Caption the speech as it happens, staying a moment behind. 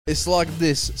It's like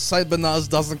this. Saint Bernard's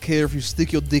doesn't care if you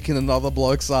stick your dick in another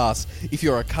bloke's ass. If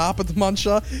you're a carpet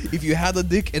muncher, if you had a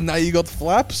dick and now you got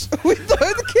flaps, we don't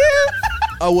care.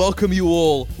 I welcome you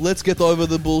all. Let's get over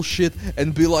the bullshit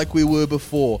and be like we were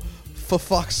before. For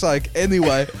fuck's sake.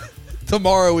 Anyway,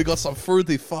 tomorrow we got some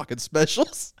fruity fucking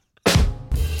specials. I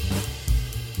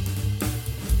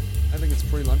think it's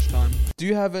pre-lunchtime. Do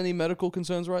you have any medical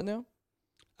concerns right now?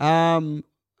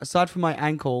 Aside from my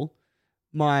ankle,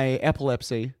 my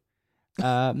epilepsy,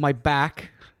 my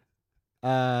back,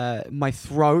 my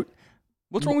throat.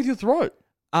 What's wrong with your throat?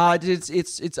 I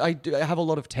have a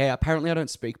lot of tear. Apparently, I don't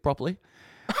speak properly,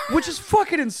 which is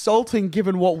fucking insulting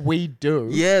given what we do.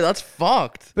 Yeah, that's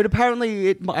fucked. But apparently,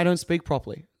 I don't speak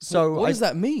properly. So what does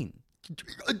that mean?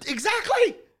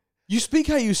 Exactly. You speak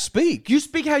how you speak. You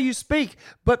speak how you speak,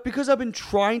 but because I've been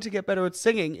trying to get better at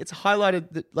singing, it's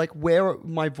highlighted that like where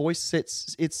my voice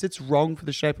sits, it sits wrong for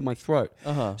the shape of my throat.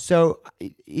 Uh-huh. So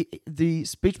the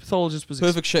speech pathologist was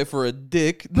Perfect shape for a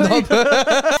dick.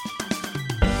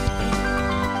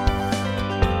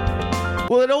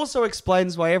 Well, it also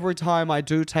explains why every time I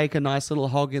do take a nice little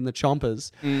hog in the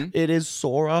chompers, it is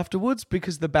sore afterwards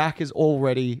because the back is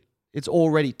already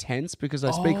tense because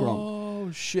I speak wrong.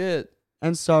 Oh shit.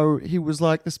 And so he was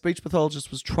like, the speech pathologist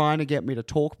was trying to get me to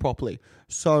talk properly.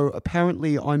 So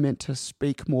apparently I meant to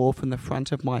speak more from the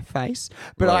front of my face.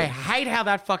 But Right. I hate how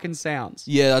that fucking sounds.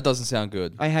 Yeah, that doesn't sound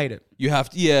good. I hate it. You have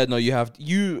to, yeah, no, you have to,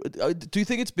 do you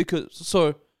think it's because,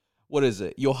 so, what is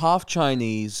it? You're half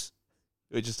Chinese,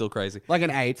 which is still crazy. Like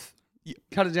an eighth.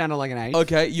 Cut it down to like an eighth.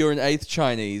 Okay, you're an eighth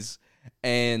Chinese,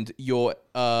 and you're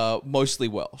mostly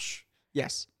Welsh.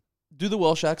 Yes. Do the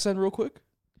Welsh accent real quick.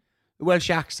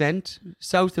 Welsh accent,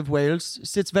 south of Wales,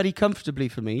 sits very comfortably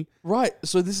for me. Right,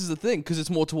 so this is the thing, because it's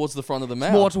more towards the front of the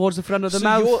mouth. More towards the front of the so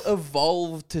mouth. you're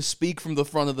evolved to speak from the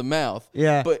front of the mouth.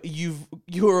 Yeah. But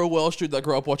you're a Welsh dude that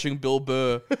grew up watching Bill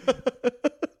Burr.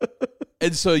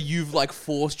 And so you've like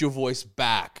forced your voice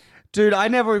back. Dude, I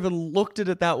never even looked at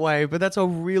it that way, but that's a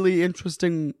really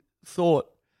interesting thought.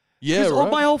 Yeah, Because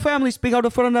right? my whole family speak out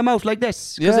the front of their mouth like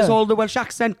this. Because Yeah. it's all the Welsh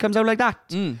accent comes out like that.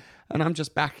 And I'm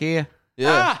just back here. Yeah.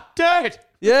 Ah, dude!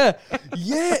 Yeah.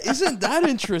 Yeah, isn't that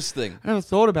interesting? I never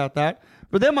thought about that.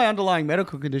 But then my underlying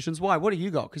medical conditions, why? What do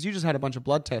you got? Because you just had a bunch of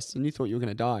blood tests and you thought you were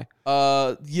going to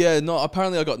die. Yeah, no,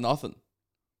 apparently I got nothing.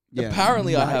 Yeah,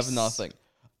 Apparently I have nice. nothing.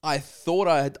 I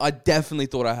definitely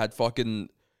thought I had fucking,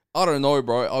 I don't know,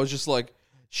 bro. I was just like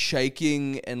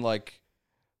shaking and like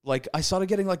I started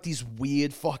getting like these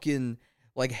weird fucking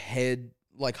like head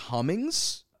like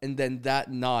hummings. And then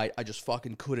that night I just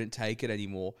fucking couldn't take it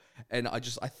anymore. And I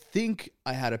think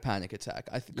I had a panic attack.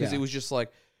 Because Yeah. it was just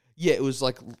like, yeah, it was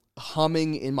like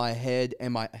humming in my head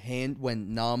and my hand went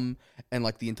numb and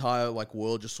like the entire like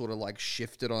world just sort of like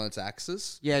shifted on its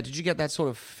axis. Yeah, did you get that sort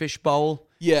of fishbowl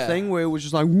Yeah. thing where it was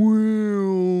just like,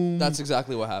 whoa? That's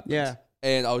exactly what happened. Yeah.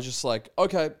 And I was just like,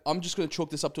 okay, I'm just going to chalk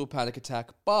this up to a panic attack,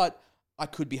 but I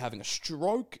could be having a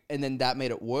stroke. And then that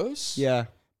made it worse. Yeah.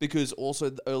 Because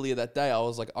also earlier that day, I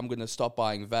was like, I'm going to stop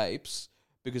buying vapes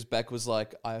because Beck was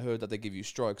like, I heard that they give you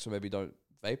strokes, so maybe don't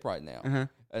vape right now. Uh-huh.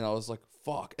 And I was like,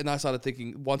 fuck. And I started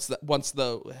thinking once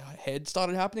the head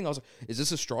started happening, I was like, is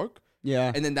this a stroke?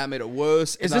 Yeah. And then that made it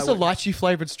worse. Is and this a lychee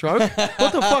flavored stroke?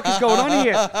 What the fuck is going on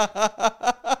here?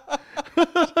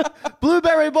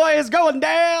 Blueberry boy is going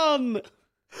down.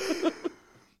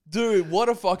 Dude, what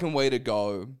a fucking way to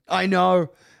go. I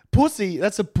know. Pussy.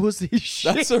 That's a pussy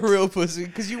shit. That's a real pussy.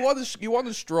 Because you want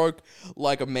a stroke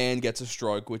like a man gets a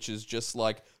stroke, which is just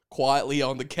like quietly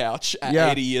on the couch at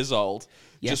 80 years old.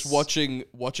 Yes. Just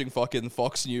watching fucking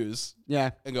Fox News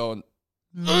Yeah. and going,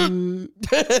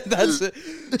 that's it.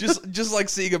 Just like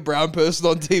seeing a brown person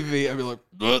on TV and be like,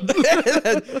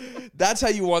 that's how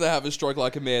you want to have a stroke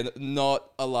like a man, not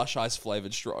a lush ice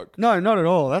flavored stroke. No, not at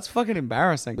all. That's fucking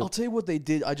embarrassing. I'll tell you what they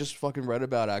did. I just fucking read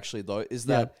about actually though, is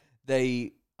that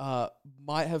they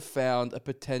might have found a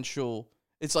potential.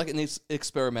 It's like an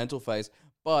experimental phase,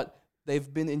 but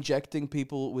they've been injecting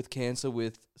people with cancer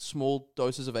with small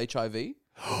doses of HIV.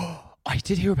 I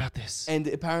did hear about this. And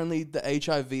apparently the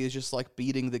HIV is just like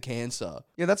beating the cancer.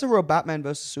 Yeah, that's a real Batman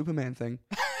versus Superman thing.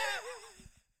 You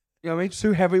know what I mean?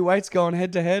 Two heavyweights going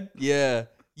head to head. Yeah.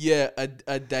 Yeah,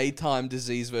 a daytime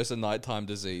disease versus a nighttime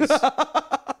disease.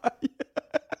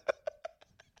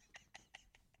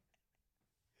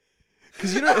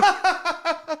 Because you know,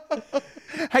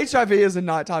 HIV is a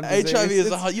nighttime disease. HIV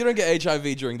is you don't get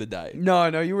HIV during the day. No,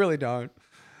 you really don't.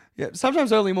 Yeah,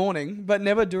 sometimes early morning, but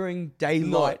never during No,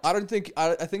 daylight. I don't think.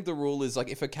 I think the rule is like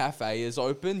if a cafe is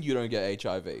open, you don't get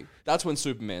HIV. That's when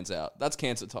Superman's out. That's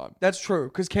cancer time. That's true,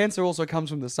 because cancer also comes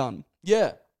from the sun.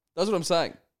 Yeah, that's what I'm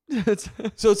saying.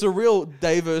 So it's a real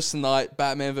day versus night,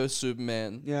 Batman versus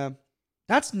Superman. Yeah.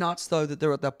 That's nuts, though, that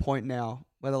they're at that point now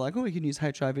where they're like, oh, we can use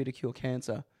HIV to cure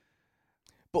cancer.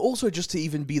 But also just to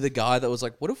even be the guy that was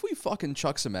like, what if we fucking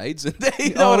chuck some AIDS in there?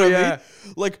 You know what I mean?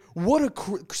 Like,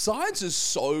 what science is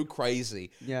so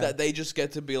crazy that they just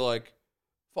get to be like,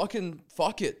 fucking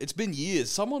fuck it. It's been years.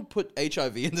 Someone put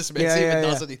HIV in this man, see if it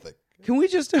does anything. Can we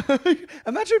just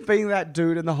imagine being that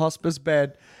dude in the hospice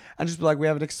bed and just be like, we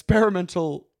have an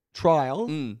experimental trial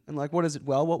and like, what is it?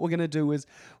 Well, what we're going to do is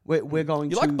we're going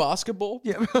to... You like basketball?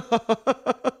 Yeah.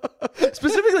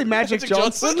 Specifically Magic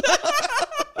Johnson.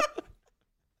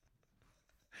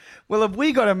 Well, have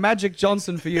we got a Magic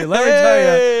Johnson for you? Let me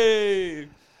tell you.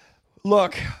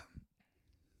 Look,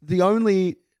 the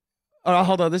only... Oh,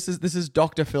 hold on. This is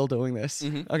Dr. Phil doing this.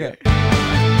 Mm-hmm. Okay.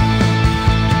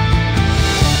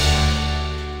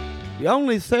 The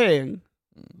only thing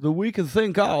that we can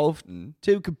think of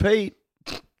to compete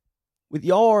with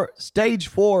your stage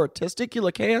 4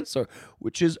 testicular cancer,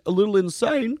 which is a little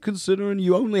insane considering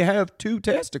you only have 2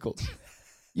 testicles.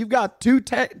 You've got two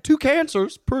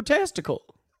cancers per testicle.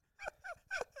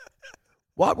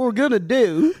 What we're going to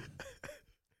do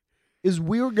is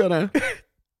we're going to,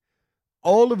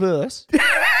 all of us,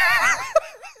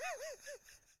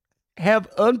 have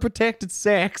unprotected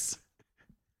sex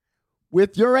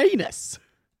with your anus.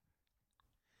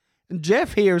 And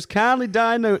Jeff here is kindly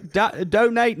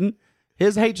donating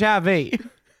his HIV.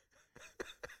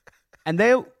 And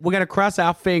then we're going to cross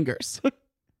our fingers.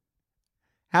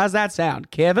 How's that sound,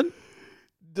 Kevin?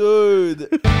 Dude.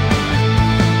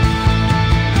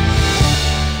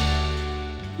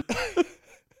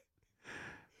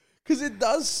 Because it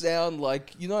does sound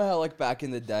like, you know how like back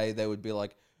in the day they would be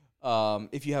like,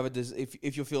 if you have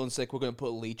if you're feeling sick, we're going to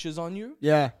put leeches on you.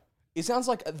 Yeah. It sounds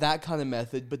like that kind of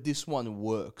method, but this one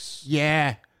works.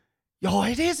 Yeah. Oh,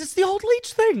 it is. It's the old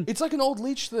leech thing. It's like an old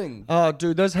leech thing. Oh,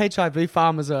 dude, those HIV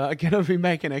farmers are going to be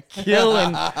making a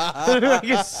killing. They're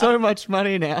making so much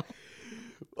money now.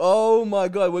 Oh, my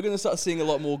God. We're going to start seeing a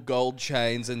lot more gold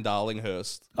chains in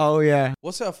Darlinghurst. Oh, yeah.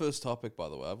 What's our first topic, by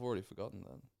the way? I've already forgotten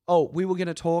that. Oh, we were going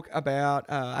to talk about...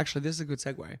 actually, this is a good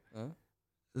segue. Huh?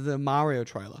 The Mario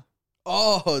trailer.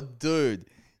 Oh, dude.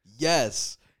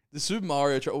 Yes. The Super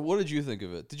Mario trailer. What did you think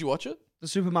of it? Did you watch it? The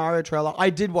Super Mario trailer. I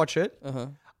did watch it. Uh-huh.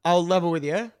 I'll level with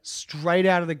you. Straight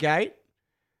out of the gate,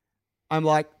 I'm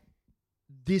like,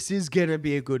 this is going to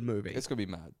be a good movie. It's going to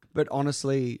be mad. But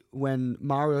honestly, when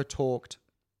Mario talked,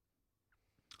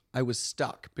 I was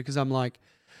stuck because I'm like,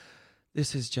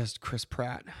 this is just Chris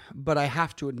Pratt. But I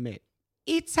have to admit,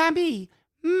 it's me,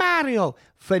 Mario,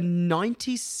 for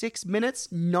 96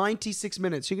 minutes. 96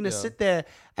 minutes. You're going to sit there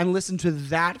and listen to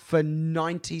that for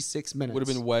 96 minutes. Would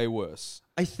have been way worse.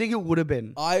 I think it would have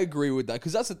been. I agree with that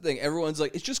because that's the thing. Everyone's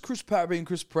like, it's just Chris Pratt being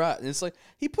Chris Pratt. And it's like,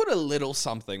 he put a little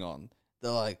something on.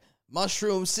 They're like,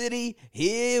 Mushroom City,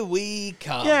 here we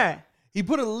come. Yeah. He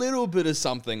put a little bit of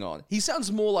something on. He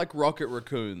sounds more like Rocket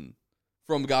Raccoon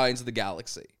from Guardians of the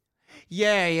Galaxy.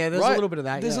 Yeah, there's a little bit of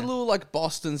that. There's a little like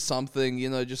Boston something, you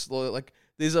know, just like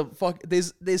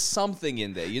there's something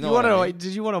in there. You know what I mean?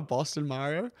 Did you want a Boston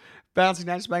Mario bouncing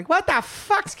down his bank? What the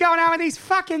fuck's going on with these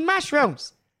fucking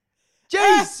mushrooms?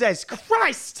 Jesus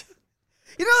Christ!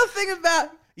 You know the thing about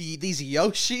these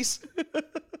Yoshis?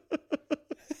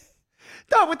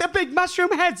 No, with the big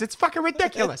mushroom heads, it's fucking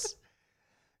ridiculous.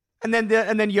 And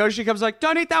then Yoshi comes like,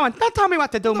 don't eat that one. Don't tell me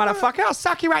what to do, motherfucker. I'll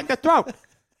suck you right in the throat.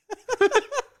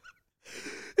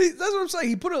 That's what I'm saying.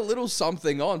 He put a little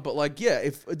something on, but like, yeah,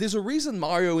 if there's a reason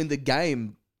Mario in the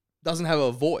game doesn't have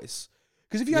a voice.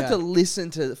 Because if you had to listen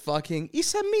to fucking,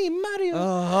 it's me,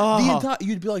 Mario,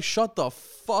 you'd be like, shut the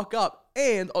fuck up.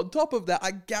 And on top of that,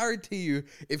 I guarantee you,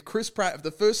 if Chris Pratt, if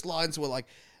the first lines were like,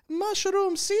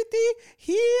 Mushroom City,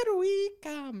 here we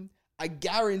come. I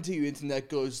guarantee you internet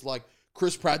goes like,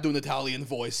 Chris Pratt doing Italian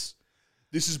voice.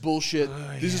 This is bullshit.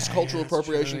 This is cultural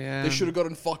appropriation. True, They should have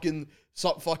gotten fucking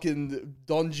Sebastian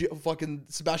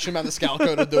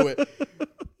Maniscalco to do it.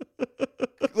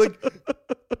 Like,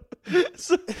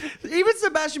 even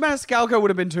Sebastian Maniscalco would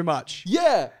have been too much.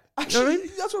 Yeah. Actually,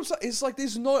 that's what I'm saying. It's like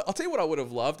there's no... I'll tell you what I would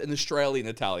have loved, an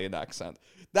Australian-Italian accent.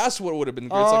 That's what would have been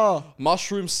good. It's like,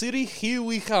 Mushroom City, here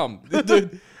we come.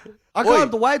 Dude, I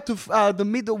can't wait to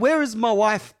meet... Where is my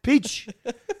wife, Peach?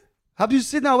 Have you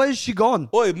seen her? Where is she gone?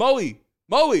 Oi, Moe, hey,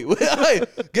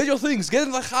 get your things. Get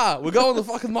in the car. We're going to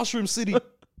fucking Mushroom City.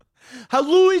 Hey,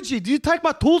 Luigi, do you take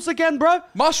my tools again, bro?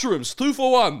 Mushrooms, 2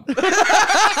 for 1.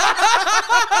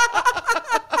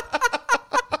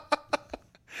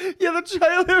 Yeah, the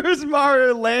trailer is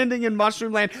Mario landing in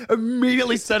Mushroom Land,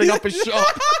 immediately setting up his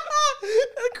shop.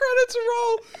 The credits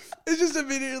roll. It just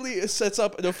immediately sets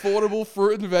up an affordable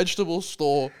fruit and vegetable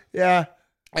store. Yeah.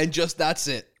 And just that's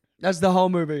it. That's the whole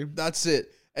movie. That's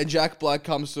it. And Jack Black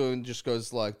comes through and just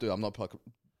goes like, dude,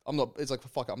 it's like,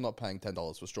 fuck, I'm not paying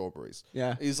 $10 for strawberries.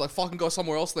 Yeah. He's like, fucking go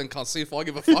somewhere else then, can't see if I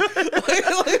give a fuck.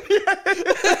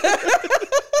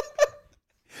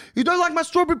 You don't like my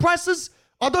strawberry prices?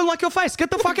 I don't like your face. Get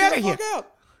the fuck out of here.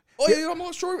 Oh yeah, I'm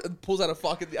not sure. And pulls out a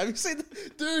fucking. Have you seen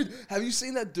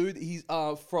that dude? He's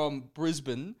from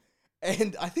Brisbane,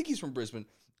 and I think he's from Brisbane,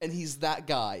 and he's that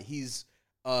guy. He's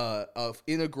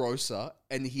in a grocer,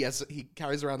 and he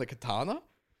carries around a katana.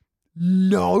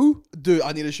 No. Dude,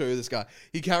 I need to show you this guy.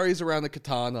 He carries around a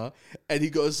katana, and he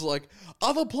goes like,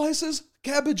 other places,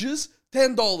 cabbages,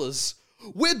 $10.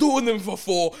 We're doing them for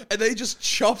 $4, and then he just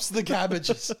chops the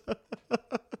cabbages.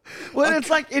 Well, it's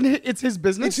like it's his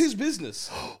business. It's his business.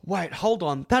 Wait, hold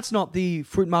on. That's not the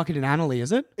fruit market in Annerley,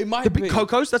 is it? It might the be. big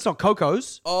Coco's? That's not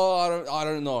Coco's. Oh, I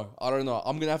don't know.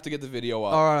 I'm gonna have to get the video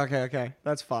up. All right, okay.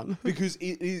 That's fun. Because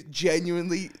he's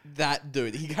genuinely that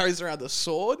dude. He carries around a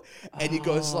sword, and he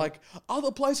goes like,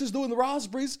 other places doing the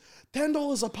raspberries,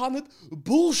 $10 a punnet.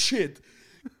 Bullshit.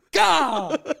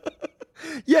 Gah!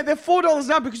 Yeah, they're $4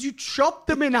 now because you chopped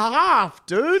them in half,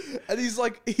 dude. And he's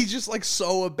just like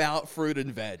so about fruit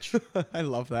and veg. I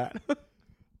love that.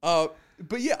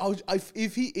 But yeah,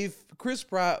 if Chris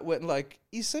Pratt went like,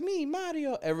 "It's me,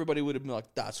 Mario," everybody would have been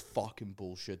like, "That's fucking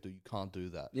bullshit, dude. You can't do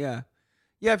that." Yeah.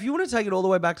 Yeah, if you want to take it all the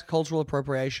way back to cultural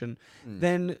appropriation,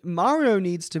 then Mario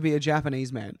needs to be a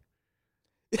Japanese man.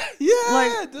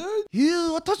 Yeah, dude.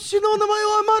 Yeah, watashi no namae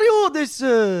wa Mario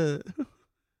desu.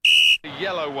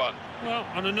 Yellow one. Well,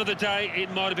 on another day,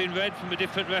 it might have been red from a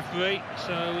different referee,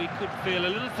 so he could feel a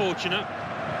little fortunate.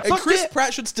 And Chris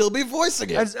Pratt should still be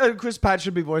voicing it. Chris Pratt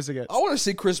should be voicing it. I want to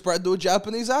see Chris Pratt do a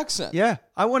Japanese accent. Yeah,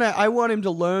 I want him to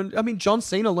learn. I mean, John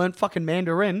Cena learned fucking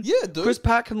Mandarin. Yeah, dude. Chris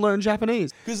Pratt can learn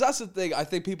Japanese. Because that's the thing. I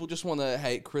think people just want to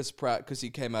hate Chris Pratt because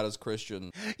he came out as Christian.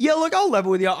 Yeah, look, I'll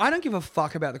level with you. I don't give a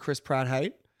fuck about the Chris Pratt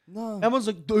hate. No. Everyone's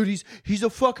like, dude, he's a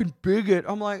fucking bigot.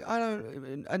 I'm like, I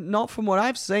don't, not from what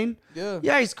I've seen. Yeah.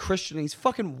 Yeah, he's Christian. He's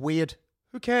fucking weird.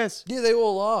 Who cares? Yeah, they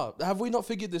all are. Have we not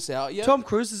figured this out yet? Tom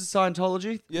Cruise is a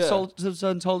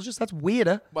Scientologist. That's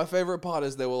weirder. My favorite part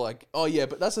is they were like, oh yeah,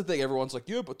 but that's the thing. Everyone's like,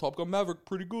 yeah, but Top Gun Maverick,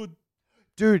 pretty good.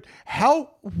 Dude,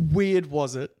 how weird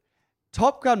was it?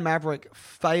 Top Gun Maverick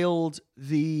failed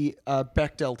the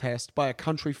Bechdel test by a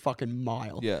country fucking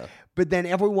mile. Yeah. But then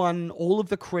everyone, all of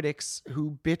the critics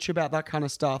who bitch about that kind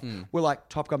of stuff were like,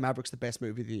 Top Gun Maverick's the best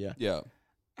movie of the year. Yeah.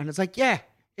 And it's like, yeah,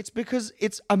 it's because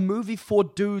it's a movie for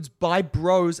dudes by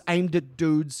bros aimed at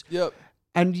dudes. Yep.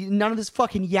 And none of this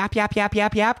fucking yap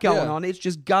going on. It's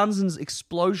just guns and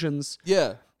explosions.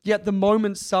 Yeah. Yet the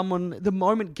moment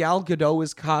Gal Gadot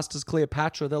is cast as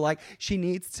Cleopatra, they're like, she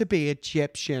needs to be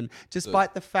Egyptian,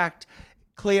 despite the fact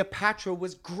Cleopatra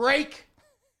was Greek.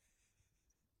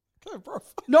 Okay, bro.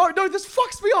 No, this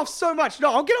fucks me off so much.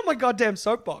 No, I'll get on my goddamn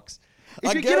soapbox.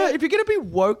 If you're gonna be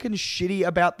woke and shitty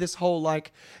about this whole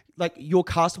like your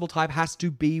castable type has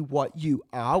to be what you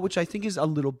are, which I think is a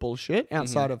little bullshit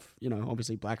outside of,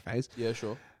 obviously blackface. Yeah,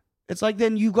 sure. It's like,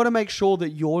 then you've got to make sure that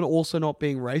you're also not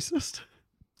being racist.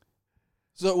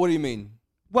 So what do you mean?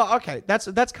 Well, okay,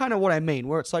 that's kind of what I mean,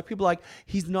 where it's like people are like,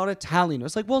 he's not Italian.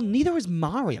 It's like, well, neither is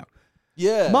Mario.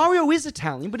 Yeah. Mario is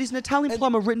Italian, but he's an Italian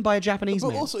plumber written by a Japanese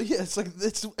man. But also, yeah, it's like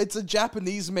it's a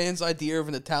Japanese man's idea of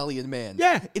an Italian man.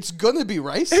 Yeah. It's gonna be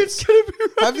racist. It's gonna be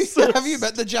racist. Have you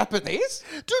met the Japanese?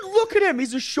 Dude, look at him.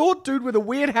 He's a short dude with a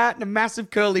weird hat and a massive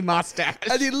curly mustache.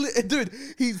 And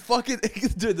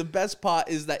the best part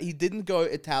is that he didn't go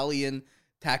Italian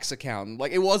tax accountant.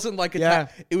 Like, it wasn't like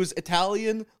it was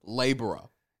Italian laborer.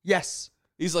 Yes.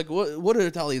 He's like, what are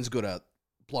Italians good at?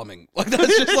 Plumbing. Like,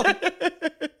 that's just like...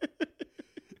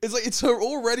 It's like, it's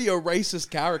already a racist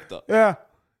character. Yeah.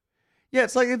 Yeah,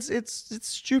 it's like, it's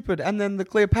stupid. And then the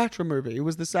Cleopatra movie, it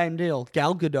was the same deal.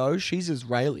 Gal Gadot, she's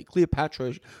Israeli.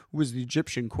 Cleopatra was the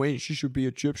Egyptian queen. She should be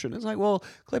Egyptian. It's like, well,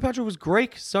 Cleopatra was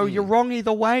Greek, so you're wrong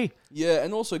either way. Yeah,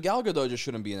 and also Gal Gadot just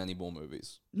shouldn't be in any more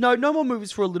movies. No more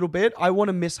movies for a little bit. I want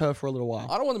to miss her for a little while.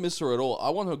 I don't want to miss her at all. I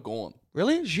want her gone.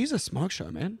 Really? She's a smoke show,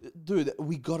 man. Dude,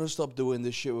 we gotta stop doing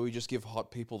this shit where we just give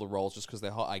hot people the roles just because they're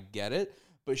hot. I get it.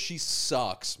 But she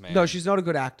sucks, man. No, she's not a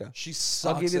good actor. She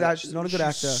sucks. I'll give you that. She's not a good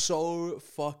actor. So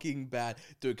fucking bad.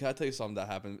 Dude, can I tell you something that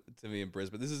happened to me in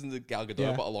Brisbane? This isn't the Gal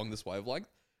Gadot, but along this wavelength.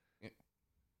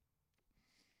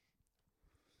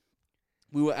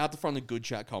 We were out the front of Good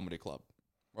Chat Comedy Club,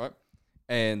 right?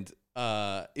 And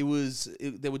they were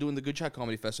doing the Good Chat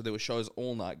Comedy Fest, so there were shows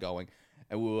all night going.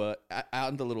 And we were out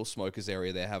in the little smokers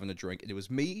area there having a drink. And it was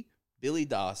me, Billy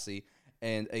Darcy,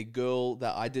 and a girl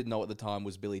that I didn't know at the time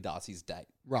was Billy Darcy's date.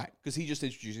 Right. Because he just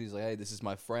introduced me. He's like, hey, this is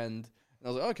my friend. And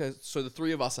I was like, okay, so the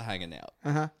three of us are hanging out.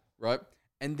 Uh-huh. Right?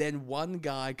 And then one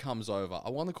guy comes over.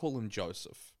 I want to call him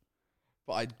Joseph,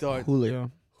 but I don't.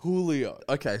 Julio.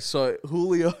 Okay, so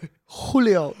Julio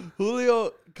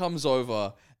comes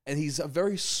over, and he's a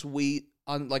very sweet,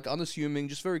 unassuming,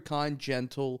 just very kind,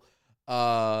 gentle.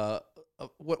 What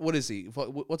is he?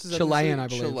 What's his Chilean, ethnicity? I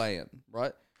believe. Chilean,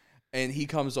 right? And he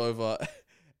comes over,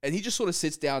 and he just sort of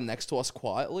sits down next to us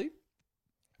quietly,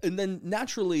 and then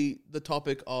naturally the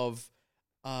topic of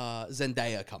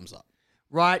Zendaya comes up.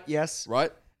 Right. Yes.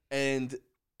 Right, and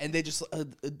they just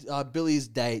Billy's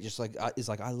date just is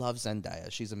like, I love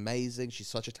Zendaya. She's amazing. She's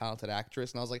such a talented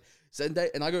actress. And I was like, Zendaya,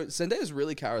 and I go, Zendaya's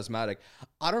really charismatic.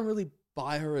 I don't really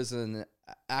buy her as an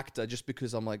actor just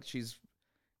because I'm like, she's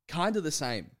kind of the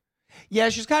same. Yeah,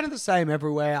 she's kind of the same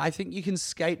everywhere. I think you can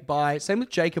skate by. Same with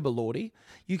Jacob Elordi.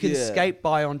 You can skate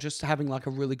by on just having like a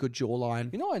really good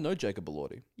jawline. You know, I know Jacob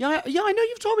Elordi. Yeah, I know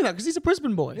you've told me that because he's a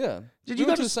Brisbane boy. Yeah. Did We you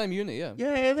went go to the same uni? Yeah.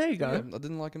 Yeah, there you go. Yeah, I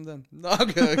didn't like him then. No,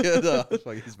 okay, no.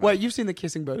 Wait, you've seen The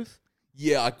Kissing Booth?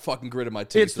 Yeah, I fucking gritted my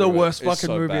teeth. It's the through worst it. It's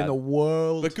fucking so movie in bad. the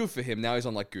world. But good for him. Now he's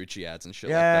on like Gucci ads and shit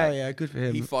like Yeah, that. yeah, good for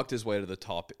him. He fucked his way to the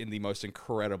top in the most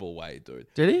incredible way, dude.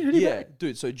 Did he? Who did he Yeah, make?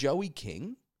 dude. So Joey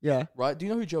King, Yeah. right? Do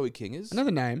you know who Joey King is?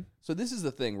 Another name. So this is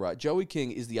the thing, right? Joey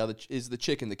King is the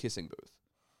chick in The Kissing Booth,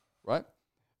 right?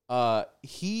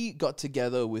 He got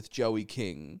together with Joey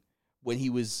King when he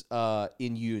was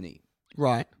in uni,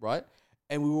 Right. right?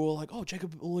 And we were all like, oh,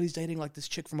 Jacob Elordi's dating like this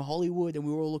chick from Hollywood, and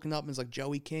we were all looking up and it's like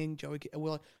Joey King, and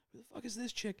we're like, who the fuck is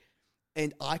this chick?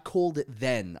 And I called it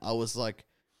then. I was like,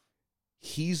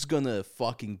 he's gonna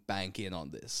fucking bank in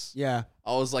on this. Yeah.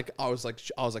 I was like,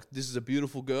 this is a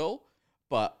beautiful girl,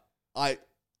 but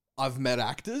I've met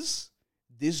actors.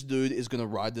 This dude is going to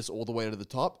ride this all the way to the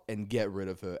top and get rid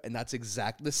of her. And that's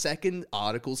exactly... The second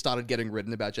article started getting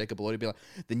written about Jacob Elordi, being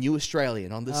like, the new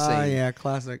Australian on the scene. Oh, yeah,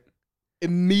 classic.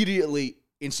 Immediately,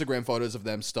 Instagram photos of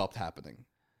them stopped happening.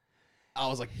 I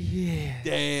was like, Yeah.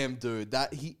 damn, dude.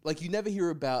 You never hear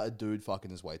about a dude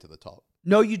fucking his way to the top.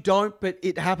 No, you don't, but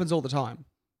it happens all the time.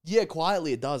 Yeah,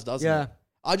 quietly it doesn't Yeah. it?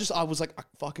 I was like, I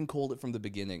fucking called it from the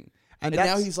beginning. And that's-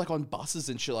 now he's like on buses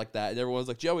and shit like that. And everyone's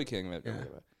like, Joey King, man. Yeah.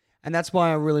 And that's why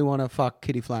I really want to fuck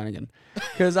Kitty Flanagan.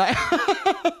 Because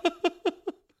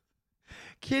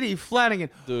Kitty Flanagan.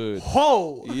 Dude.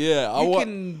 Ho! Yeah. You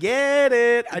can get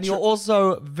it. And you're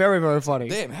also very, very funny.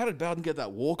 Damn, how did Bowden get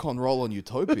that walk-on role on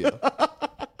Utopia?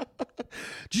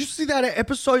 Did you see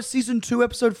that season 2,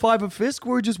 episode 5 of Fisk,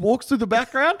 where he just walks through the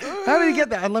background? How did he get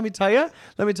that? And let me tell you,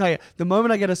 the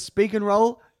moment I get a speaking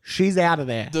role, she's out of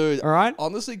there. Dude, all right?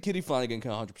 Honestly, Kitty Flanagan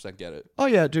can 100% get it. Oh,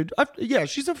 yeah, dude. Yeah,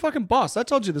 she's a fucking boss. I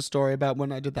told you the story about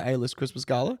when I did the A-list Christmas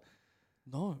gala.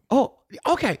 No. Oh,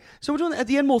 okay. So we're doing it at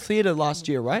the Enmore Theatre last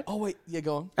year, right? Oh, wait. Yeah,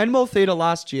 go on. Enmore Theatre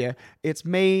last year. It's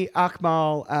me,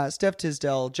 Akmal, Steph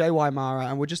Tisdale, JY Mara,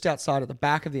 and we're just outside at the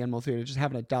back of the Enmore Theatre just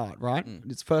having a dart, right?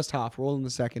 It's first half. We're all in the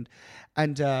second.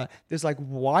 And there's like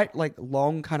white, like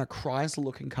long kind of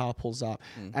Chrysler-looking car pulls up.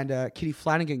 And Kitty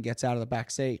Flanagan gets out of the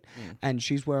back seat. And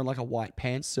she's wearing like a white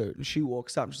pantsuit. And she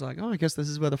walks up and she's like, oh, I guess this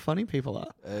is where the funny people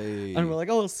are. Hey. And we're like,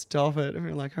 oh, stop it. And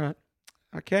we're like, all right.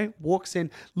 Okay,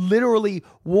 literally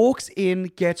walks in,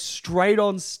 gets straight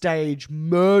on stage,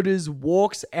 murders,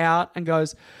 walks out and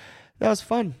goes, that was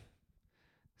fun.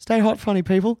 Stay hot, funny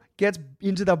people. Gets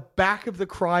into the back of the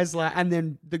Chrysler and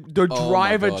then the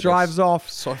driver drives off.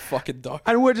 So fucking dope.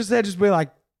 And we're just there just being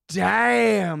like,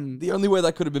 damn. The only way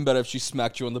that could have been better if she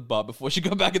smacked you on the butt before she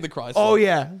got back in the Chrysler. Oh,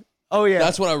 yeah. Oh, yeah.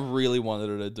 That's what I really wanted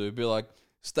her to do. Be like,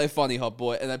 stay funny, hot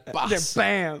boy. And then bust.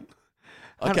 Bam.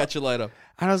 I'll catch you later.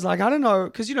 And I was like, I don't know,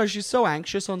 because, she's so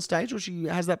anxious on stage, or she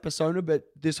has that persona, but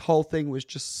this whole thing was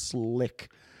just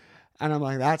slick. And I'm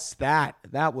like, that's that.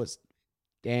 That was,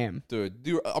 damn. Dude,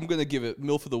 I'm going to give it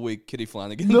MILF of the Week, Kitty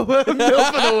Flanagan. MILF of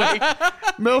the Week.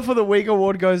 MILF of the Week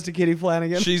award goes to Kitty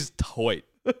Flanagan. She's toy.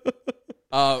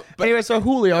 But anyway, so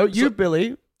Julio,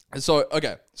 Billy. So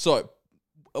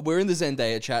we're in the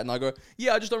Zendaya chat, and I go,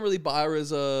 yeah, I just don't really buy her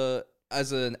as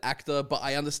an actor, but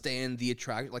I understand the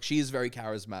attraction. Like, she is very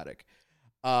charismatic.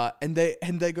 And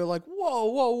they go like,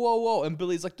 whoa. And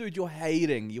Billy's like, dude,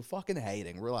 you're fucking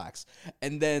hating. Relax.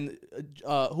 And then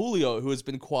Julio, who has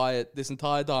been quiet this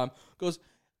entire time, goes,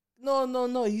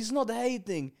 no, he's not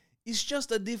hating. It's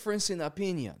just a difference in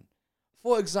opinion.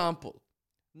 For example,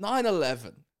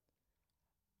 9/11.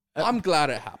 I'm glad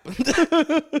it happened.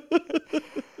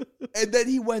 And then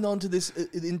he went on to this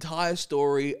entire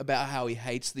story about how he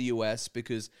hates the US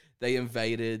because they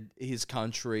invaded his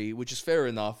country, which is fair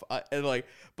enough.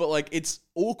 But it's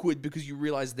awkward because you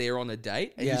realize they're on a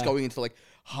date and he's going into like,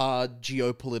 hard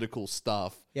geopolitical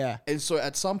stuff. Yeah. And so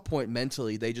at some point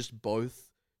mentally, they just both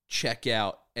check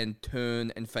out and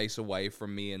turn and face away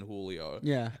from me and Julio.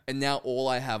 Yeah. And now all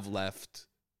I have left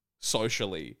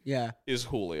socially is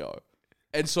Julio.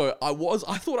 And so I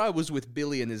thought I was with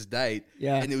Billy and his date,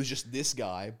 and it was just this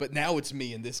guy, but now it's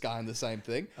me and this guy in the same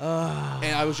thing.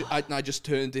 And I just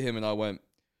turned to him and I went,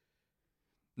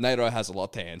 NATO has a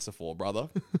lot to answer for, brother.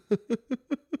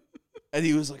 And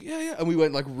he was like, yeah. And we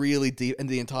went like really deep. And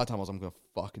the entire time I was like, I'm going to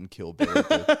fucking kill Billy.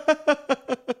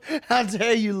 How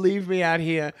dare you leave me out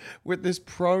here with this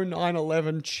pro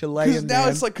 9/11 Chilean Because now man.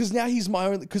 it's like, because now he's my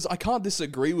own, because I can't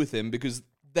disagree with him because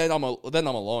then I'm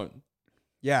alone.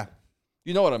 Yeah.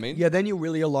 You know what I mean? Yeah, then you're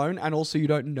really alone, and also you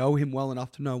don't know him well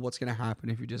enough to know what's going to happen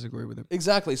if you disagree with him.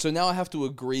 Exactly. So now I have to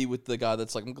agree with the guy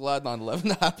that's like, I'm glad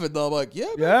 9/11 happened. I'm like,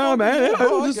 yeah, man, I I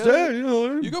understand. You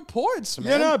know, You got points,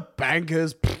 man. you know,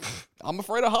 bankers. I'm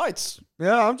afraid of heights.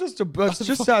 Yeah, it's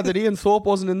just sad that Ian Thorpe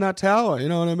wasn't in that tower. You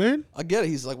know what I mean? I get it.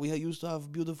 He's like, we used to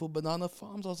have beautiful banana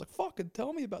farms. I was like, fucking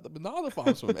tell me about the banana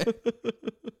farms, man.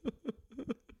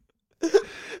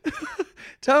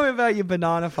 Tell me about your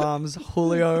banana farms,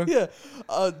 Julio. Yeah,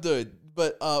 dude.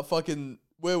 But fucking,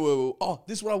 where were we? Oh,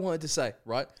 this is what I wanted to say,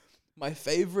 right? My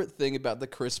favorite thing about the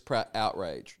Chris Pratt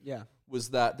outrage,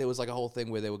 was that there was like a whole thing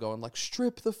where they were going like,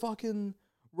 strip the fucking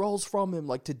roles from him,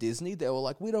 like to Disney. They were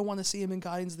like, we don't want to see him in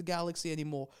Guardians of the Galaxy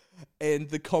anymore. And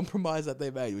the compromise that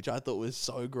they made, which I thought was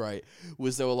so great,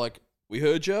 was they were like, we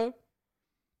heard you.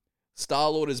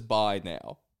 Star-Lord is bi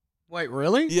now. Wait,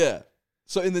 really? Yeah.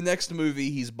 So in the next movie,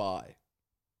 he's bi.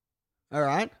 All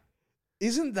right.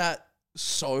 Isn't that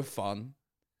so fun?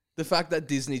 The fact that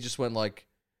Disney just went like,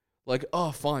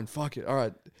 oh, fine, fuck it, all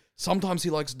right. Sometimes he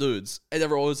likes dudes, and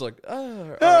everyone was like, oh, all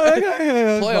right.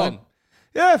 Okay, play on.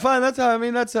 Yeah, fine.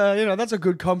 That's a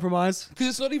good compromise. Because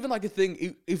it's not even like a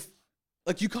thing. If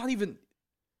like you can't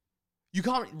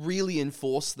really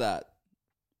enforce that.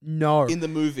 No. In the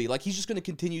movie, like he's just going to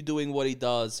continue doing what he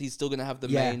does. He's still going to have the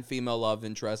main female love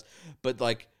interest, but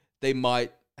like they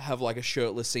might have like a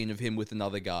shirtless scene of him with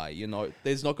another guy. You know,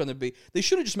 there's not going to be. They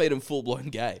should have just made him full blown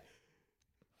gay.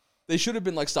 They should have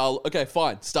been like okay,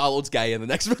 fine, Star-Lord's gay in the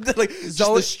next one. Like just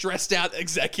the stressed out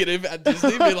executive at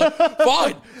Disney being like,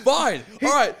 fine, all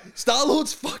right,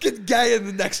 Star-Lord's fucking gay in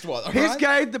the next one. He's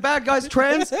gay. The bad guy's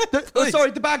trans.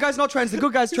 The bad guy's not trans. The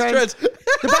good guy's trans. trans.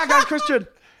 The bad guy's Christian.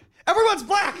 Everyone's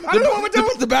black. I don't know what we're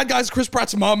doing. The bad guy's Chris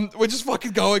Pratt's mum. We're just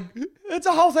fucking going. It's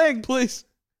a whole thing. Please.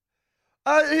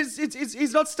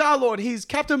 He's not Star-Lord. He's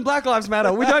Captain Black Lives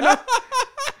Matter. We don't know.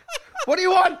 What do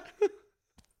you want?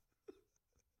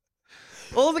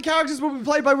 All the characters will be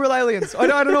played by real aliens. I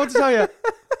don't know what to tell you.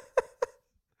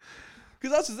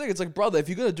 Because that's the thing. It's like, brother, if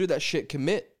you're going to do that shit,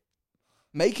 commit.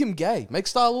 Make him gay. Make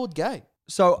Star-Lord gay.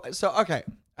 So okay.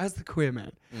 As the queer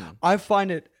man, I find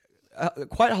it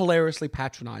quite hilariously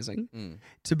patronizing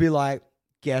to be like,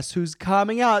 guess who's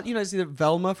coming out? You know, see that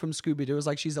Velma from Scooby-Doo was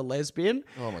like, she's a lesbian.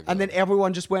 Oh my God. And then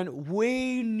everyone just went,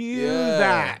 we knew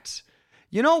that.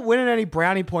 You're not winning any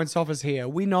brownie points off us here.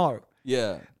 We know.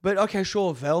 Yeah. But okay,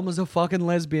 sure, Velma's a fucking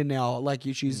lesbian now. Like,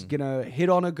 she's gonna hit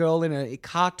on a girl in a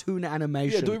cartoon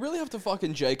animation. Yeah, do we really have to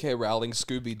fucking J.K. Rowling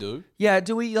Scooby-Doo? Yeah,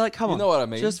 do we, like, come on. You know what I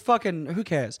mean? Just fucking, who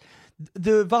cares?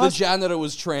 The janitor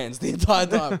was trans the entire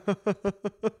time.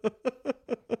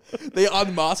 They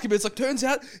unmask him. It's like, turns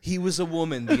out he was a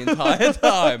woman the entire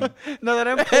time. No, they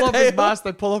don't pull off his mask.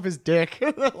 They pull off his dick.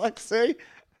 They're like, see?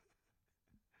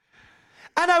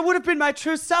 And I would have been my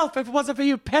true self if it wasn't for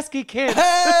you pesky kids.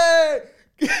 Hey!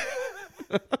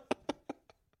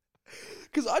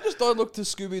 Because I just don't look to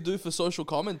Scooby-Doo for social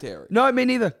commentary. No, me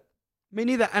neither. Me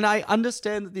neither. And I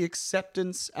understand that the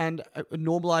acceptance and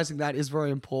normalizing that is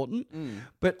very important,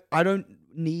 but I don't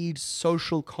need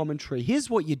social commentary. Here's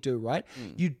what you do, right?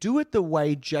 You do it the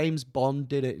way James Bond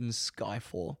did it in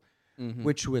Skyfall,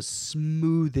 which was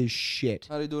smooth as shit.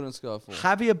 How do you do it in Skyfall?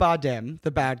 Javier Bardem,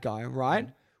 the bad guy, right,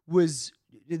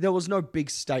 there was no big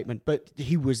statement, but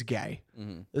he was gay.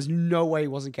 There's no way he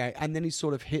wasn't gay. And then he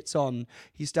sort of when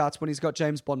he's got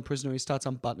James Bond prisoner, he starts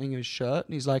unbuttoning his shirt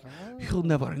and he's like, you'll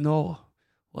never know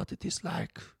what it is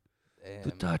like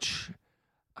to touch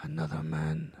another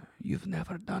man. You've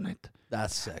never done it.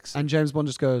 That's sexy. And James Bond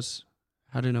just goes,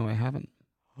 how do you know I haven't?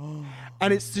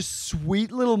 And it's this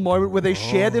sweet little moment where they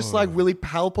share this like really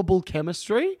palpable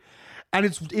chemistry. And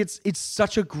it's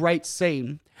such a great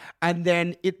scene. And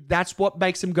then that's what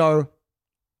makes him go,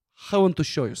 I want to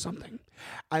show you something.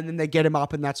 And then they get him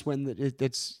up, and that's when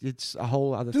it's a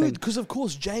whole other thing. Dude, because of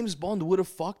course James Bond would have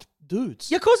fucked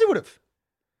dudes. Yeah, of course he would have.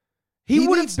 He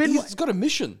would have been. He's got a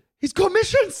mission. He's got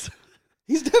missions.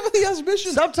 He definitely has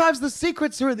missions. Sometimes the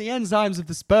secrets are in the enzymes of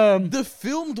the sperm. The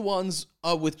filmed ones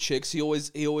are with chicks. He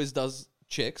always does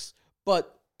chicks.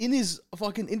 But in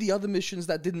the other missions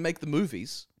that didn't make the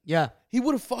movies, Yeah. he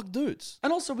would have fucked dudes.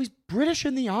 And also, he's British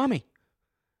in the army.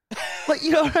 Like,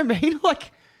 you know what I mean?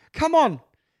 Like, come on.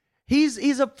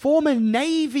 He's a former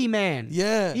Navy man.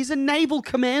 Yeah. He's a naval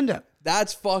commander.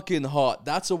 That's fucking hot.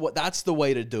 That's the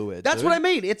way to do it. That's dude. what I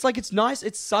mean. It's like, it's nice,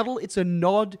 it's subtle, it's a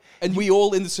nod. And we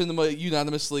all in the cinema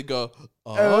unanimously go,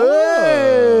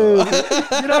 Oh.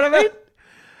 You know what I mean?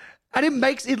 And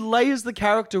it layers the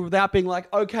character without being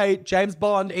like, okay, James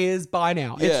Bond is by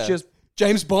now. Yeah. It's just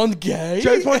James Bond gay.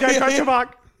 James Bond gay, question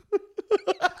mark.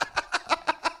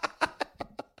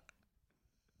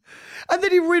 And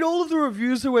then you read all of the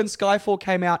reviews of when Skyfall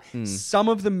came out. Some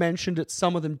of them mentioned it,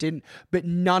 some of them didn't, but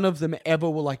none of them ever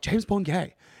were like, James Bond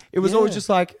gay. It was always just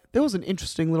like, there was an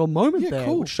interesting little moment there,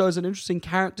 cool. which shows an interesting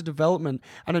character development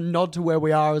and a nod to where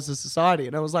we are as a society.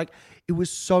 And I was like, it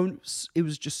was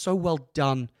just so well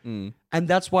done. And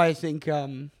that's why I think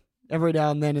every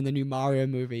now and then in the new Mario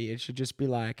movie, it should just be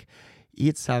like,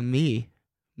 it's a me,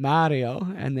 Mario.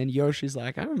 And then Yoshi's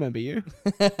like, I remember you.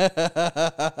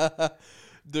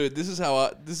 Dude, this is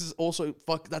also,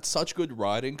 that's such good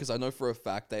writing, because I know for a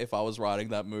fact that if I was writing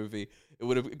that movie, it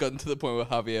would have gotten to the point where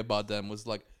Javier Bardem was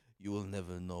like, you will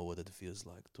never know what it feels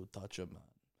like to touch a man.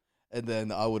 And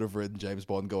then I would have written James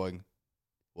Bond going,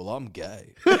 well, I'm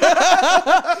gay.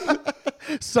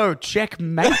 So,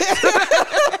 checkmate.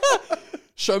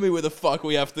 Show me where the fuck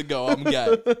we have to go. I'm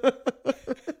gay.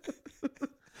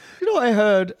 You know, I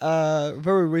heard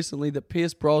very recently that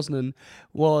Pierce Brosnan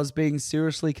was being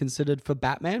seriously considered for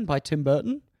Batman by Tim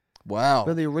Burton Wow.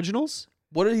 for the originals.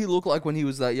 What did he look like when he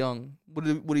was that young?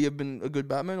 Would he have been a good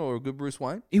Batman or a good Bruce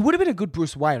Wayne? He would have been a good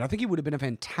Bruce Wayne. I think he would have been a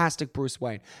fantastic Bruce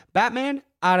Wayne. Batman,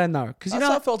 I don't know. Because That's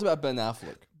how I felt about Ben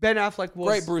Affleck. Ben Affleck was...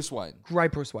 Great Bruce Wayne.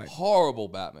 Great Bruce Wayne. Horrible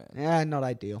Batman. Yeah, not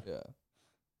ideal. Yeah.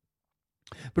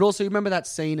 But also, you remember that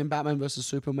scene in Batman vs.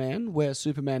 Superman where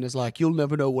Superman is like, you'll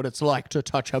never know what it's like to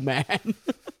touch a man.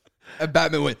 And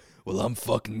Batman went, well, I'm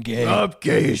fucking gay. I'm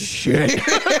gay as shit.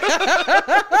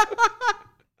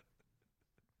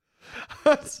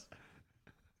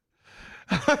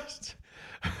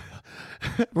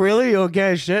 Really? You're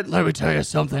gay as shit? Let me tell you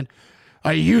something.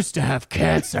 I used to have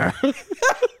cancer.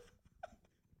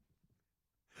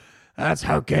 That's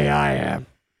how gay I am.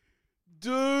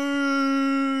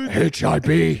 Dude.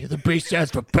 HIB. The B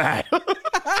stands for bad.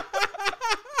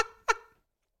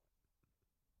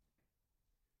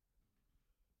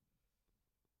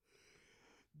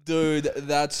 Dude,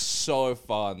 that's so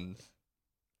fun.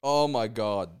 Oh my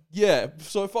god. Yeah,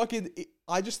 so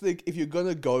I just think if you're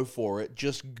gonna go for it,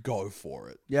 just go for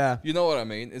it. Yeah. You know what I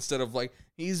mean? Instead of like,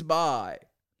 he's bi.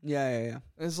 Yeah.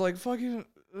 It's like, fucking...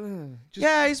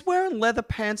 Yeah, he's wearing leather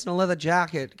pants and a leather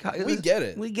jacket. We get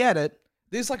it. We get it.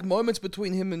 There's like moments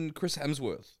between him and Chris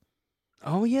Hemsworth.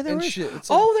 Oh, yeah, there And is. shit, it's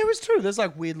like- Oh, there is too. There's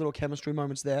like weird little chemistry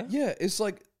moments there. Yeah, it's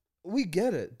like, we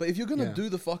get it. But if you're gonna Yeah. do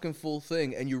the fucking full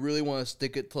thing and you really want to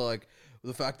stick it to like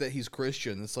the fact that he's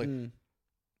Christian, it's like,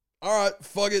 all right,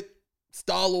 fuck it.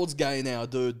 Star-Lord's gay now,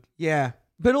 dude. Yeah.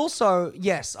 But also,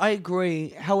 yes, I agree.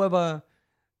 However,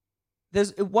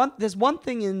 there's one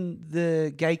thing in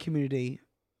the gay community.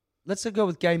 Let's go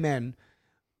with gay men.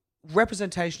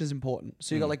 Representation is important.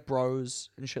 So you got like bros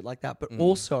and shit like that. But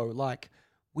also, like,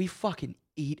 we fucking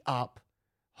eat up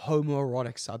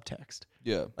homoerotic subtext.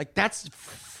 Yeah. Like, that's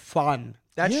fun.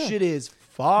 That Yeah. shit is We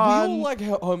fun. all like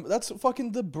that's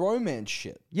fucking the bromance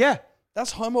shit. Yeah.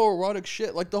 That's homoerotic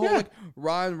shit. Like the whole Yeah. like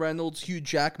Ryan Reynolds, Hugh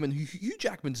Jackman. Hugh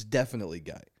Jackman's definitely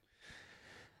gay.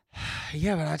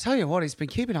 Yeah, but I tell you what, he's been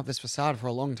keeping up this facade for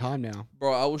a long time now.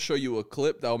 Bro, I will show you a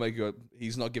clip that'll make you go,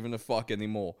 he's not giving a fuck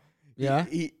anymore. Yeah?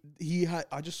 He had,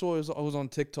 I just saw I was on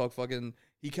TikTok fucking,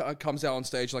 he comes out on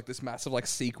stage like this massive like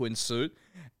sequin suit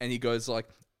and he goes like,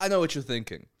 I know what you're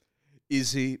thinking.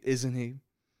 Is he? Isn't he?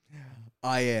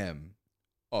 I am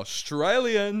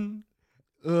Australian.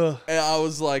 Ugh. And I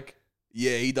was like,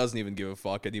 yeah, he doesn't even give a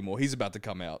fuck anymore. He's about to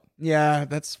come out. Yeah,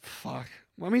 that's fuck.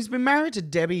 Well, I mean, he's been married to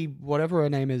Debbie, whatever her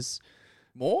name is,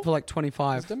 More? for like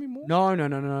 25. Is Demi Moore?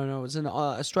 No. It's an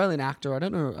Australian actor. I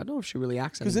don't know if she really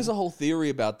acts Because there's a anymore. whole theory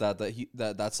about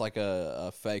that's like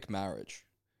a fake marriage.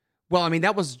 Well, I mean,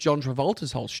 that was John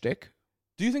Travolta's whole shtick.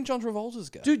 Do you think John Travolta's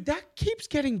gay? Dude, that keeps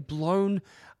getting blown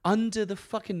under the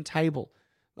fucking table.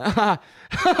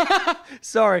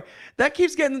 Sorry. That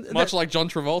keeps getting... Much like John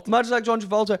Travolta. Much like John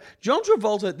Travolta. John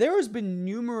Travolta, there has been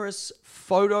numerous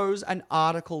photos and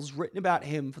articles written about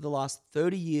him for the last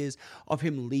 30 years of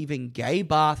him leaving gay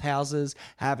bathhouses,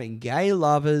 having gay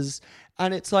lovers.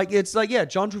 And it's like, yeah,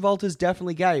 John Travolta's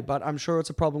definitely gay, but I'm sure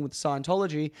it's a problem with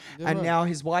Scientology. And now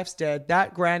his wife's dead.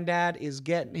 That granddad is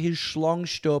getting his schlong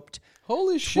stupped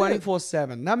Holy shit.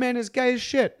 24/7. That man is gay as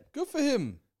shit. Good for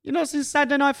him. You know, since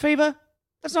Saturday Night Fever?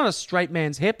 That's not a straight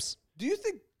man's hips. Do you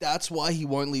think that's why he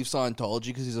won't leave Scientology?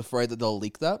 Because he's afraid that they'll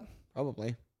leak that?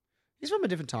 Probably. He's from a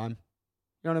different time.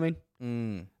 You know what I mean?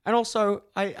 Mm. And also,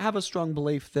 I have a strong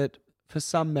belief that for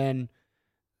some men,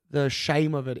 the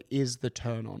shame of it is the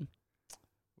turn on.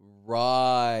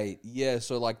 Right. Yeah,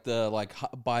 so like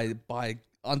by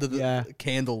under the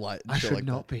candlelight. And I shit should like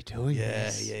not that. be doing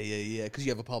this. Yeah. Because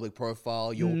you have a public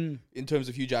profile. You're in terms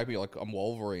of Hugh Jackman, you're like, I'm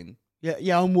Wolverine.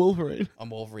 Yeah, I'm Wolverine. I'm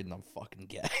Wolverine and I'm fucking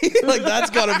gay. Like, that's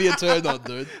gotta be a turn on,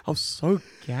 dude. I'm so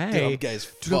gay. Dude, I'm gay as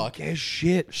Dude, I'm fuck. gay as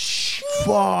shit.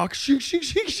 Fuck. Shit.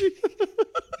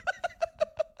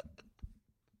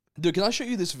 Dude, can I show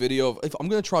you this video of, if I'm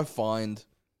gonna try find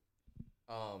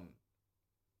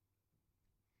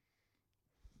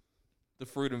the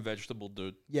fruit and vegetable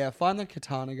dude. Yeah, find the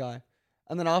katana guy.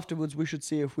 And then afterwards, we should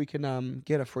see if we can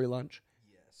get a free lunch.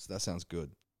 Yes, that sounds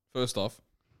good. First off,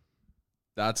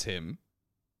 that's him.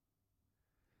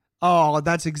 Oh,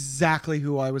 that's exactly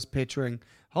who I was picturing.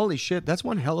 Holy shit, that's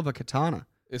one hell of a katana.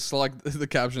 It's like, the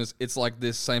caption is, it's like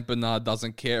this Saint Bernard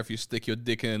doesn't care if you stick your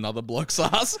dick in another bloke's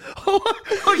ass.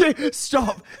 Okay,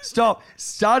 stop.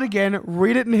 Start again,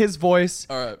 read it in his voice.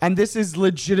 All right. And this is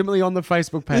legitimately on the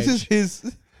Facebook page. This is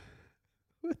his...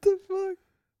 What the fuck?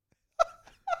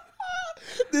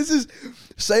 This is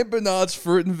Saint Bernard's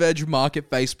Fruit and Veg Market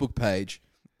Facebook page.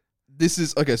 This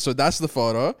is... Okay, so that's the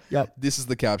photo. Yep. This is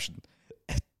the caption.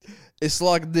 It's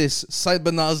like this. Saint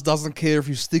Bernard's doesn't care if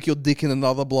you stick your dick in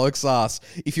another bloke's ass.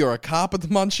 If you're a carpet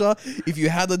muncher, if you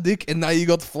had a dick and now you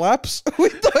got flaps, we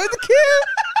don't care.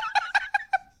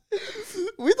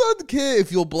 We don't care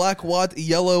if you're black, white,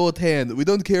 yellow, or tan. We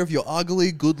don't care if you're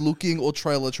ugly, good looking, or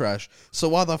trailer trash. So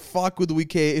why the fuck would we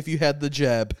care if you had the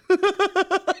jab?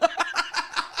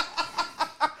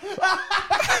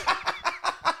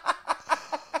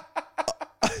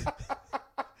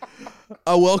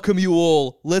 I welcome you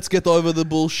all. Let's get over the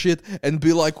bullshit and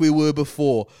be like we were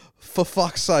before. For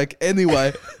fuck's sake.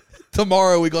 Anyway,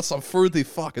 tomorrow we got some fruity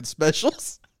fucking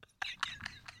specials.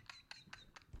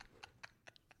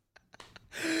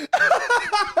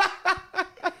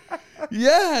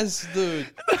 Yes, dude.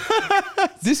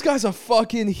 This guy's a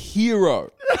fucking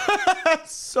hero.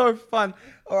 So fun.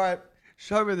 All right,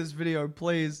 show me this video,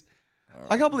 please.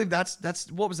 I can't believe that's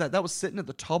what was that? That was sitting at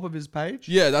the top of his page?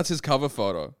 Yeah, that's his cover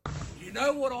photo. You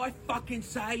know what I fucking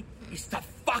say? Is to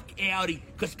fuck Audi,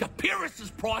 because Capiris's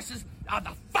prices are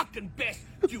the fucking best.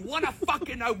 Do you want to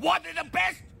fucking know why they're the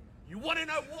best? You want to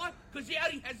know why? Because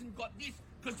Audi hasn't got this,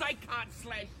 because they can't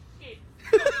slash shit.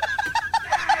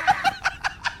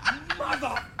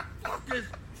 Motherfuckers,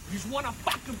 you just want to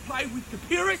fucking play with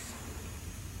Capiris?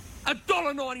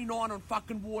 $1.99 on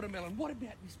fucking watermelon. What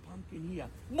about this pumpkin here?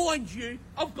 Mind you,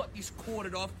 I've got this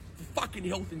corded off for fucking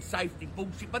health and safety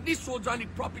bullshit, but this one's only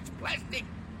prop, it's plastic.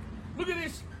 Look at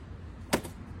this.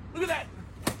 Look at that.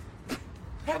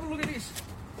 Have a look at this.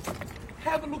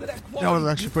 Have a look at that quality. That was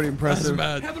actually pretty impressive.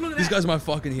 That's Have a look at This that. guy's my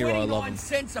fucking hero. I love 29 him.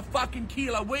 cents a fucking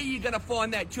kilo. Where are you going to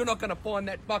find that? You're not going to find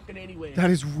that fucking anywhere.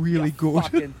 That is really You good.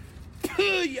 Fucking,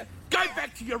 go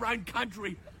back to your own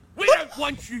country. We don't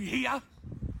want you here.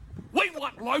 We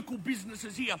want local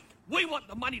businesses here. We want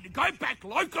the money to go back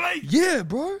locally. Yeah,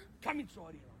 bro. Come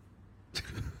inside here.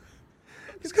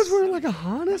 This guy's wearing like a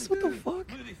harness? What the fuck?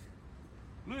 Look at this.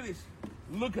 Look at this.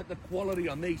 Look at the quality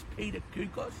on these Peter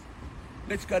Kukos.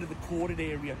 Let's go to the corded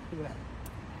area. Look at that.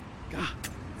 God,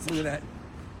 look at that.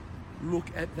 Look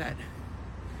at that.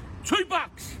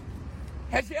 $2.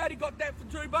 Has Audi got that for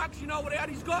 $2? You know what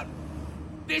Audi's got?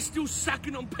 They're still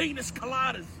sucking on penis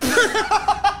coladas.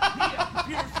 Yeah,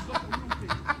 Pierce has got the real thing.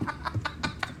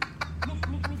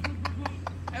 Look.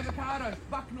 Avocado,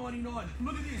 $1.99.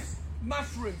 Look at this.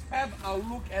 Mushrooms, have a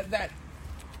look at that.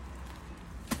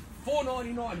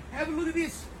 $4.99. Have a look at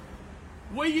this.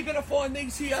 Where you going to find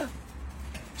these here?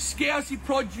 Scousey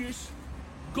Produce.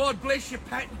 God bless you,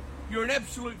 Pat. You're an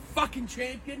absolute fucking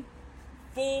champion.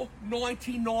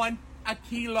 $4.99 a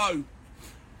kilo.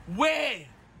 Where?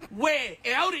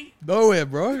 Audi? Nowhere,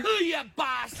 bro. Who you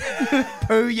bastard?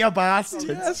 Pooh, you bastards.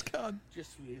 Yes, God.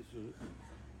 Just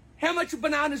how much are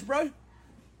bananas, bro?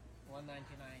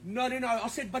 $1.99. No. I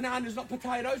said bananas, not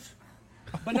potatoes.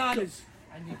 Bananas.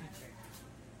 I need to check.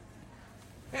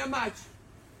 How much?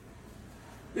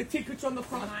 The ticket's on the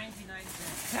front. 99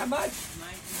 cents. How much?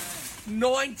 99.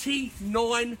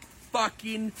 99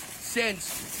 fucking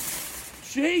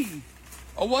cents. Gee,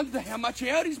 I wonder how much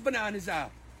Aldi's bananas are.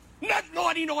 Not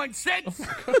 99 cents.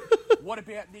 What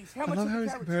about these? How I much love are how the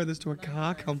he's carrots? comparing this to a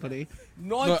car company.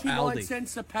 99 Aldi.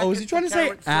 cents a packet. Oh, is he trying to for say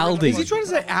carrots. Aldi? Is he trying to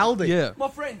say Aldi? Yeah. My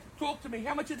friend, talk to me.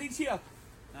 How much are these here?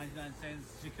 99 cents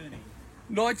zucchini.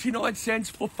 99 cents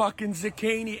for fucking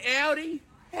zucchini. Aldi?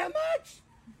 How much?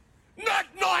 Not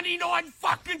 99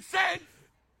 fucking cents.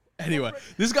 Anyway,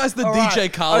 this guy's the All DJ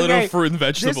right, Khaled okay, of fruit and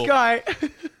vegetable. This guy,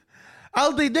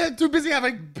 Aldi, they're too busy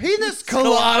having penis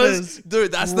coladas.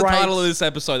 Dude, that's the Right. title of this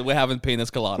episode. We're having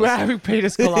penis coladas. We're having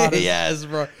penis coladas. Yes,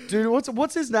 bro. Dude,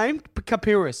 what's his name?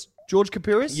 Capiris. George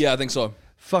Capiris? Yeah, I think so.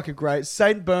 Fucking great.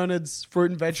 St. Bernard's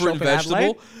fruit and veg Fruit shop and in vegetable.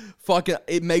 Adelaide. Fucking,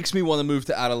 it makes me want to move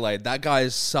to Adelaide. That guy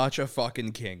is such a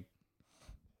fucking king.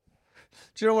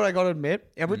 Do you know what I gotta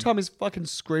admit? Every time he's fucking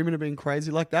screaming and being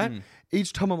crazy like that,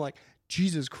 each time I'm like,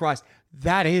 Jesus Christ,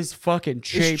 that is fucking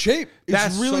cheap. It's cheap. It's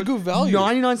That's really good value.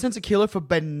 99 cents a kilo for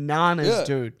bananas, Yeah.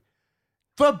 dude.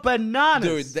 For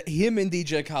bananas. Dude, him and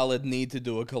DJ Khaled need to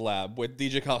do a collab with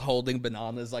DJ Khaled holding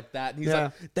bananas like that. And he's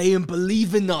Yeah. like, they didn't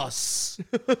believe in us.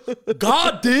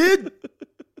 God did.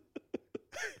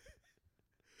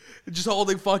 Just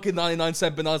holding fucking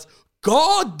 99-cent bananas.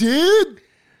 God did.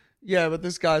 Yeah, but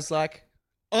this guy's like,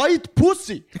 I eat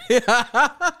pussy.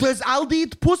 Does Aldi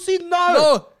eat pussy? No.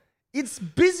 No. It's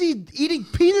busy eating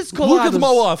penis coladas. Look at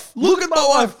my wife. Look at my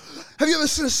wife. Have you ever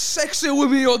seen a sexier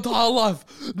woman in your entire life?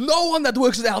 No one that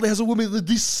works at Aldi has a woman that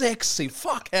this sexy.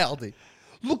 Fuck Aldi.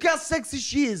 Look how sexy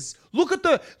she is.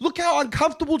 Look how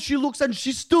uncomfortable she looks, and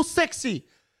she's still sexy.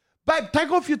 Babe,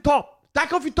 take off your top.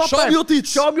 Take off your top. Show babe. me your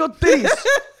tits. Show me your titties.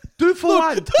 2 for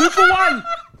 1. 2 for 1.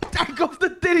 Take off the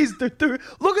titties, dude.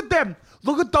 Look at them.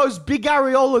 Look at those big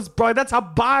areolas, bro. That's a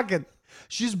bargain.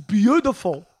 She's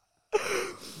beautiful.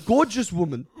 Gorgeous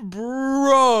woman.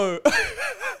 Bro.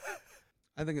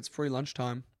 I think it's free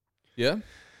lunchtime. Yeah?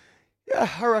 Yeah,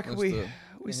 I reckon Let's we do it.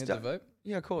 we Hit the start. vape.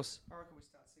 Yeah, of course. I reckon we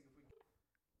start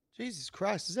singing. Jesus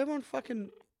Christ! Is everyone fucking?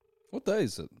 What day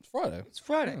is it? It's Friday. It's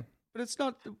Friday, Yeah. but it's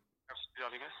not.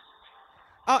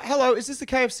 Hello, is this the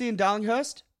KFC in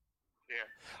Darlinghurst? Yeah.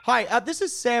 Hi, this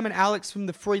is Sam and Alex from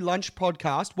the Free Lunch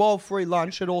podcast. Well, free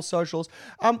lunch at all socials.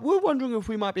 We're wondering if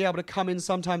we might be able to come in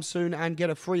sometime soon and get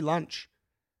a free lunch.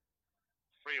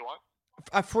 Free what?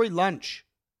 A free lunch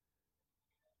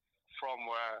From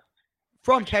where?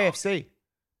 from KFC.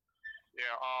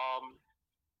 Yeah.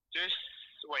 Just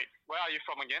wait. Where are you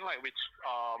from again? Like which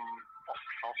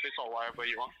office or whatever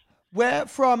you want? We're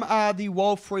from the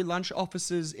Wall Free Lunch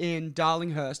offices in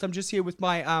Darlinghurst. I'm just here with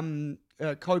my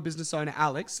co-business owner,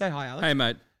 Alex. Say hi, Alex. Hey,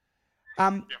 mate.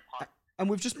 Yeah. Hi. And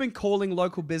we've just been calling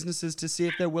local businesses to see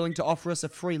if they're willing to offer us a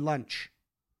free lunch.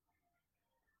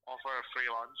 Offer a free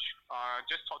lunch.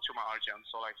 Just talk to my agent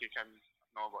so like you can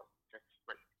know about. Okay.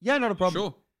 Wait. Yeah, not a problem.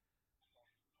 Sure.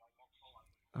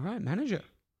 All right, manager.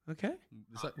 Okay.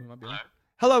 Is that, we might be Hello. on.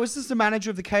 Hello, is this the manager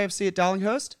of the KFC at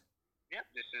Darlinghurst? Yeah.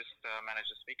 This is the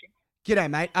manager speaking. G'day,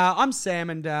 mate. I'm Sam,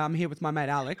 and I'm here with my mate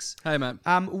Alex. Hey, mate.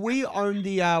 We own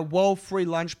the Wall Free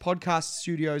Lunch podcast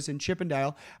studios in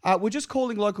Chippendale. We're just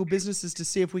calling local businesses to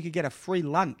see if we could get a free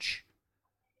lunch.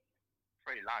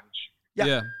 Free lunch.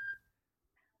 Yeah.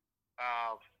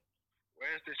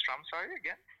 Where is this from? Sorry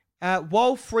again.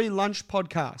 Wall Free Lunch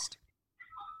podcast.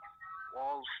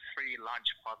 Wall Free Lunch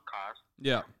Podcast.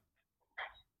 Yeah. It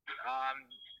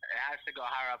has to go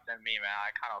higher up than me, man.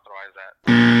 I can't authorize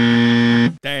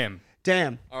that. Damn.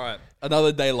 Damn. All right.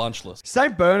 Another day lunchless.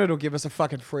 St. Bernard will give us a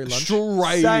fucking free lunch.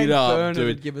 Straight St. up, Bernard dude.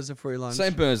 would give us a free lunch.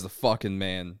 St. Bernard's the fucking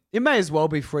man. It may as well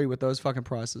be free with those fucking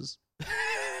prices.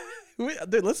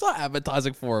 Dude, let's start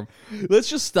advertising for him. Let's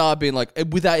just start being like,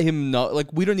 without him,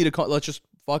 we don't need a, let's just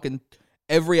fucking,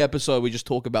 every episode we just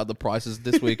talk about the prices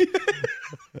this week.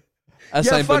 At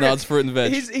St. fuck it. Bernard's Fruit and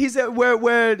Veg.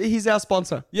 He's our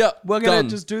sponsor. Yeah, We're gonna done.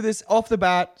 just do this off the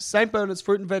bat. St. Bernard's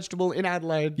Fruit and Vegetable in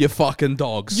Adelaide. You fucking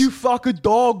dogs. You fucking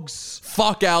dogs.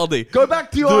 Fuck Aldi. Go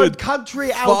back to your Dude, own country,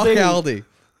 Fuck Aldi.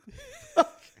 Aldi.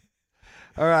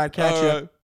 All right, catch All you. right.